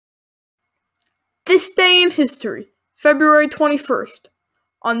This day in history, February 21st.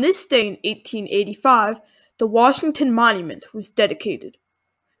 On this day in 1885, the Washington Monument was dedicated.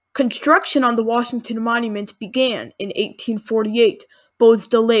 Construction on the Washington Monument began in 1848, but was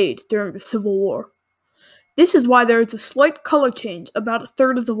delayed during the Civil War. This is why there is a slight color change about a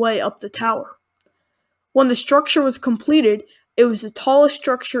third of the way up the tower. When the structure was completed, it was the tallest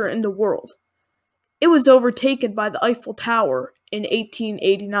structure in the world. It was overtaken by the Eiffel Tower in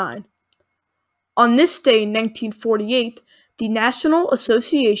 1889. On this day in 1948, the National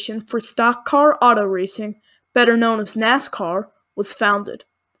Association for Stock Car Auto Racing, better known as NASCAR, was founded.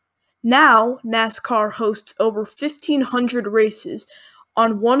 Now, NASCAR hosts over 1,500 races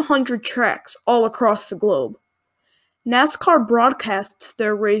on 100 tracks all across the globe. NASCAR broadcasts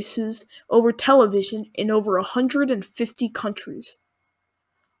their races over television in over 150 countries.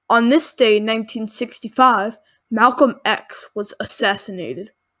 On this day in 1965, Malcolm X was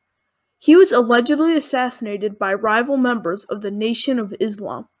assassinated. He was allegedly assassinated by rival members of the Nation of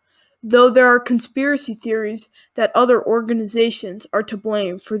Islam, though there are conspiracy theories that other organizations are to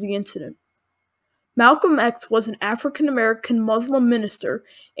blame for the incident. Malcolm X was an African-American Muslim minister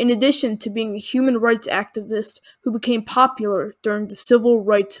in addition to being a human rights activist who became popular during the Civil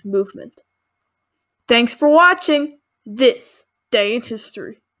Rights Movement. Thanks for watching This Day in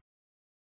History.